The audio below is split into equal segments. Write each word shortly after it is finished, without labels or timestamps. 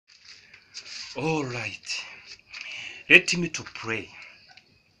All right. Let me to pray.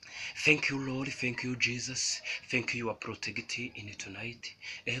 Thank you, Lord. Thank you, Jesus. Thank you, you are protected in tonight.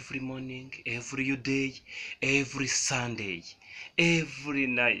 Every morning, every day, every Sunday, every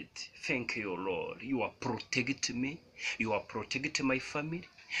night. Thank you, Lord. You are protecting me. You are protecting my family.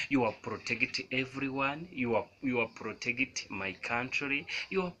 You are protecting everyone. You are protecting my country.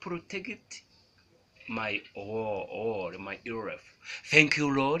 You are protecting my all my life. Thank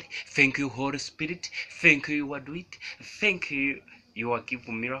you, Lord. Thank you, Holy Spirit. Thank you, you are doing it. Thank you, you are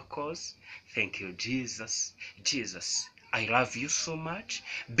giving miracles. Thank you, Jesus. Jesus, I love you so much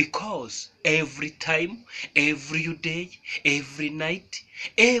because every time, every day, every night,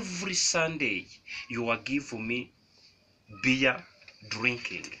 every Sunday, you are giving me beer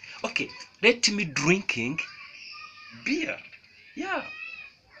drinking. Okay, let me drinking beer. Yeah.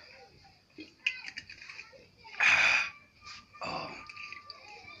 Oh,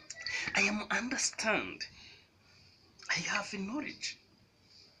 I am understand. I have knowledge.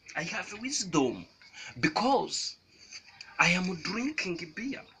 I have wisdom because I am drinking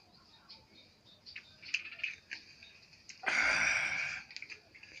beer.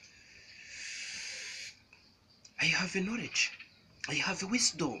 I have knowledge. I have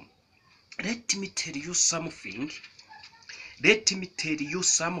wisdom. Let me tell you something. Let me tell you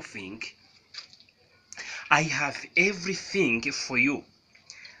something. I have everything for you.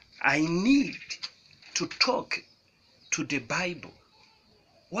 I need to talk to the Bible.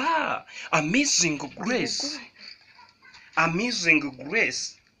 Wow, amazing grace. Amazing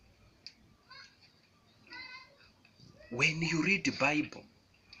grace. When you read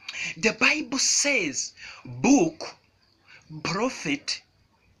the Bible says, book, prophet,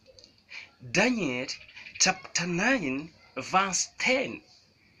 Daniel, chapter 9, verse 10.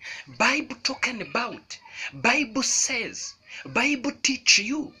 Bible talking about, Bible says, Bible teach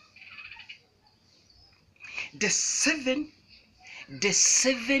you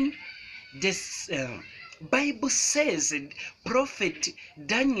Bible says, prophet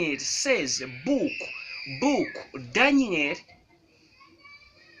Daniel says, book Daniel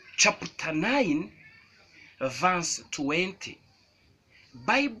chapter 9 verse 20.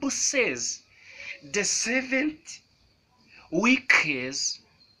 Bible says the 7th week is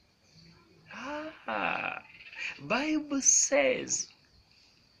Bible says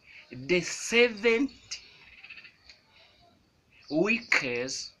the 7th week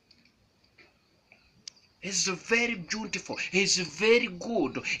is very beautiful, is very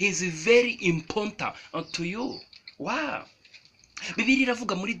good, is very important to you. Wow. Bibiliya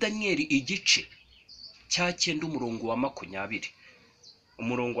iravuga muri Daniel igice cya 9 umurongo wa 20.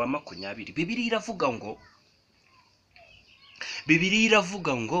 Umurongo wa 20. Bibiliya iravuga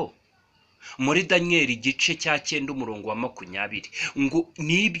ngo muri Daniel igice cya 9 umurongo wa 20 ngo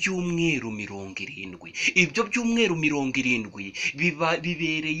ni ibyumweru 70. Ibyo byumweru 70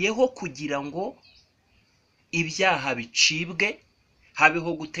 bibereyeho kugira ngo ibyaha bicibwe,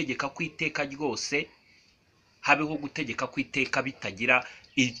 habeho gutegeka kwiteka ryose, habeho gutegeka kwiteka bitagira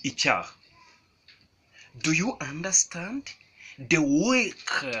icyaha. Do you understand? The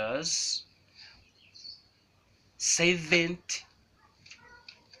workers 7th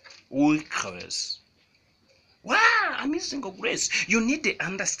workers. Wow, amazing grace. You need to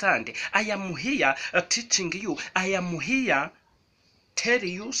understand. I am here teaching you. I am here tell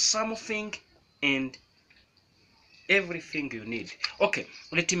you something and everything you need. Okay,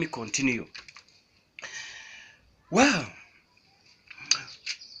 let me continue. Wow.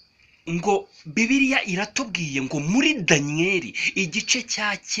 Ngo Bibiliya iratubwiye ngo muri Daniel igice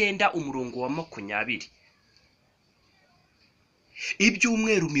cya 9 umurongo wa 20.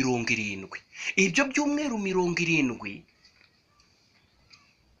 Ibyumweru 70. Ibyo byumweru 70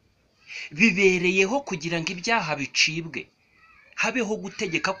 bibereyeho kugira ngo ibyaha bicibwe, habeho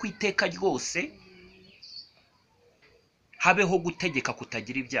gutegeka kwiteka ryose, habeho gutegeka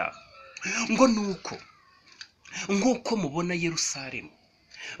kutagira ibyaha. Ngo nkuko mubona Yerusalemu,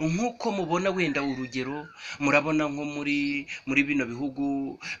 nkuko mubona wenda urugero murabona nko muri bino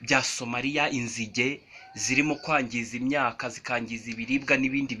bihugu bya Somalia, inzige zirimo kwangiza imyaka, zikangiza ibiribwa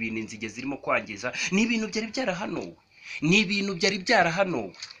n'ibindi bintu inzige zirimo kwangiza. Ni ibintu byari byarahanuwe, ni ibintu byari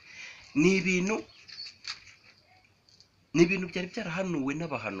byarahanuwe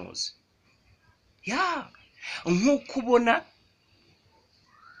n'abahanuzi. Ya, nkuko ubona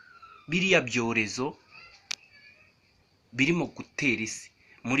biriya byorezo birimo gutera isi,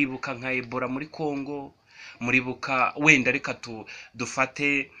 muribuka nka Ebola muri Kongo, muribuka wenda reka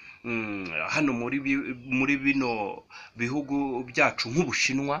dufate hano muri bino bihugu byacu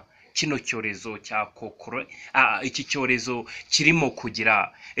nk'Ubushinwa, kino cyorezo cya kokoro, iki cyorezo kirimo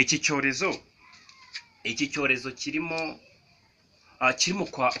kugira, iki cyorezo iki cyorezo kirimo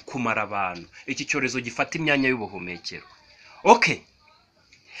kumara abantu, iki cyorezo gifata imyanya y'ubuhumekero. Okay,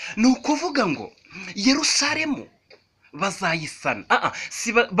 ni ukuvuga ngo Yerusalemu bazayisana.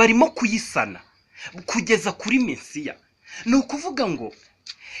 Barimo kuyisana kugeza kuri Mesiya. Ni ukuvuga ngo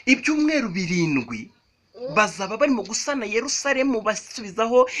ibyumweru 7 bazaba barimo gusana Yerusalemu,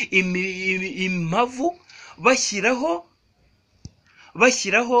 basubizaho impavu,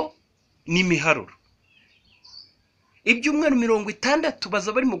 bashyiraho n'imiharuro. Ibyumweru 60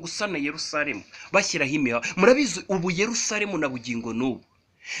 bazaba barimo gusana Yerusalemu, bashyiraho imiharuro. Murabizi ubu Yerusalemu na bugingo n'ubu,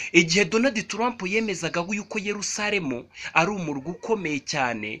 igihe Donald Trump yemezaga yuko Yerusalemu ari umurwa ukomeye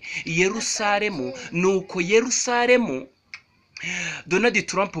cyane, Yerusalemu nuko Yerusalemu, Donald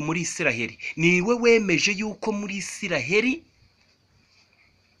Trump muri Isiraheli niwe wemeje yuko muri Isiraheli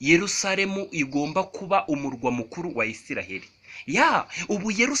Yerusalemu igomba kuba umurwa mukuru wa Isiraheli.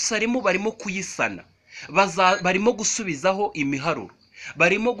 Ubu Yerusalemu barimo kuyisana, barimo gusubizaho imiharuro,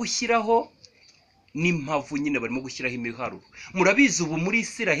 barimo gushyiraho n'impavu, nyine barimo gushyiraho imiharuro. Murabizi ubu muri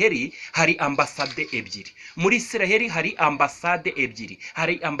Isiraheli hari ambasade ebyiri. Muri Isiraheli hari ambasade ebyiri,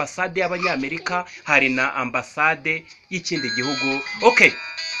 hari ambasade y'Abanyamerika, hari na ambasade y'ikindi gihugu. Okay,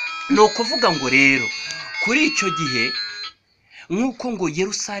 ni ukuvuga ngo rero kuri icyo gihe, nk'uko ngo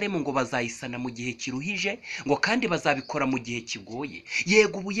Yerusalemu ngo bazayisana mu gihe kiruhije, ngo kandi bazabikora mu gihe kigoye.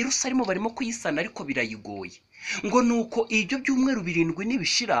 Yego ubu Yerusalemu barimo kuyisana ariko birayigoye. Ngo nuko ibyo byumweru 7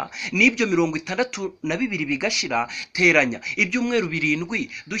 nibishira, n'ibyo 62 bigashira, teranya ibyumweru 7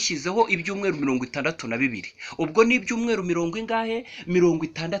 dushyizeho ibyumweru 62, ubwo ni ibyumweru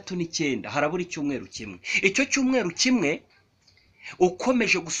 69, harabura icyumweru kimwe. Icyo cyumweru kimwe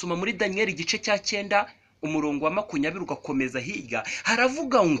ukomeje gusoma muri Daniel igice cya 9 umurongo wa 20 ugakomeza hirya,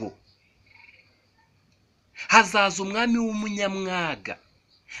 haravuga ngo hazaza umwami w'umunyamwaga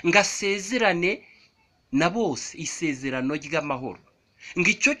ngasezerane na bose isezerano ry'amahoro. Ngo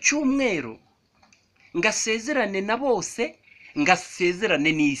icyo cyumweru ngasezerane na bose,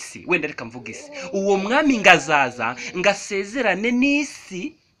 ngasezerane n'isi. Wenda reka mvuga isi. Uwo mwami ngazaza ngasezerane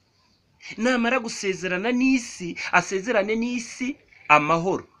n'isi, namara gusezerana n'isi asezerane n'isi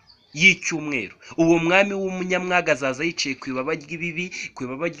amahoro y'icyumweru. Uwo mwami w'umunyamwaga azaza yicaye ku ibaba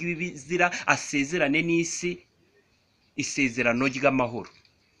ry'ibibizira, asezerane n'isi isezerano ry'amahoro.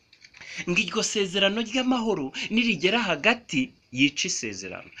 Ngo iryo sezerano ry'amahoro nirigera hagati yica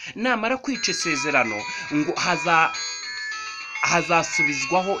isezerano. Namara kwica isezerano, ngo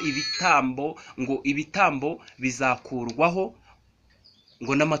hazasubizwaho ibitambo, ngo ibitambo bizakurwaho,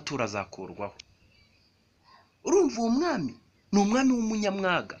 ngo n'amaturo azakurwaho. Urumva uwo mwami ni umwami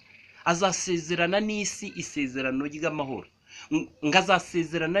w'umunyamwaga, azasezerana n'isi isezerano ry'amahoro. Ngo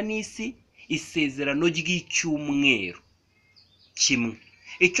azasezerana n'isi isezerano ry'icyumweru kimwe.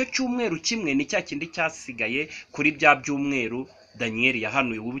 Icyo cyumweru kimwe ni cya kindi cyasigaye kuri bya byumweru Daniel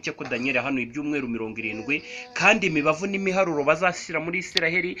yahanuye. Wibuke ko Daniel yahanuye ibyumweru 70, kandi imibavu n'imiharuro bazashyira muri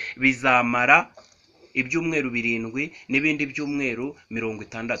Isiraheli bizamara ibyumweru 7 n'ibindi byumweru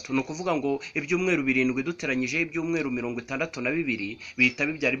 60. Ni ukuvuga ngo ibyumweru 7 duteranyije ibyumweru 62 bihita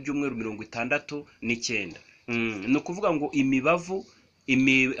bibyara ibyumweru 69. Ni ukuvuga ngo imibavu,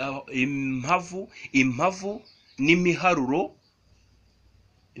 impavu n'imiharuro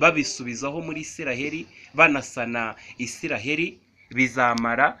babisubizaho muri Isiraheli, banasana Isiraheli,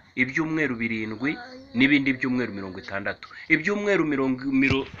 bizamara ibyumweru 7 n'ibindi byumweru 60. Ibyumweru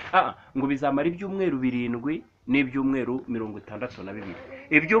ngo bizamara ibyumweru 7 n'ibyumweru 62.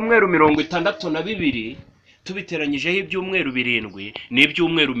 Ibyumweru 62 tubiteranyijeho ibyumweru 7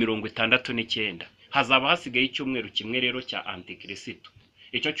 n'ibyumweru 69. Hazaba hasigaye icyumweru kimwe rero cya Antikristo.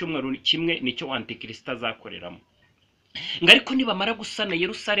 Icyo cyumweru kimwe nicyo Antikristo azakoreramo. Ngo ariko nibamara gusana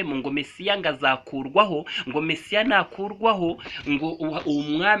Yerusalemu, ngo Mesiya ngazakurwaho, ngo Mesiya nakurwaho, ngo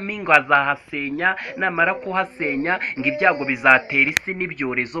umwami ngo azahasenya, namara kuhasenya ngo ibyago bizatera isi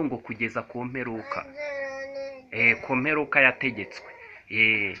n'ibyorezo, ngo kugeza ku mperuka. Ku mperuka yategetswe.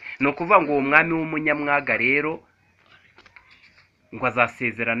 Ni ukuvuga ngo uwo mwami w'umunyamwaga rero ngo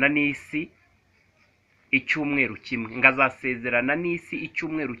azasezerana n'isi icyumweru kimwe. Ngo azasezerana n'isi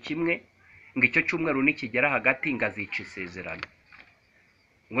icyumweru kimwe, ngo icyo cyumweru nikigera hagati ngazica isezerano.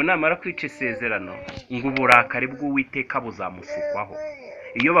 Ngo namara kwica isezerano, ngo uburakari bw'Uwiteka buzamusukwaho.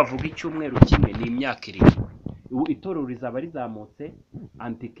 Iyo bavuga icyumweru kimwe ni imyaka 7. Itorero rizaba rizamutse,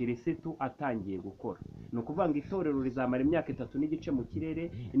 Antikristo atangiye gukora. Ni ukuvuga ngo itorero rizamara imyaka 3 n'igice mu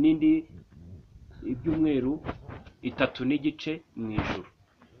kirere, n'indi ibyumweru 3 n'igice mu ijuru.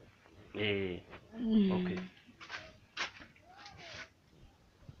 Okay.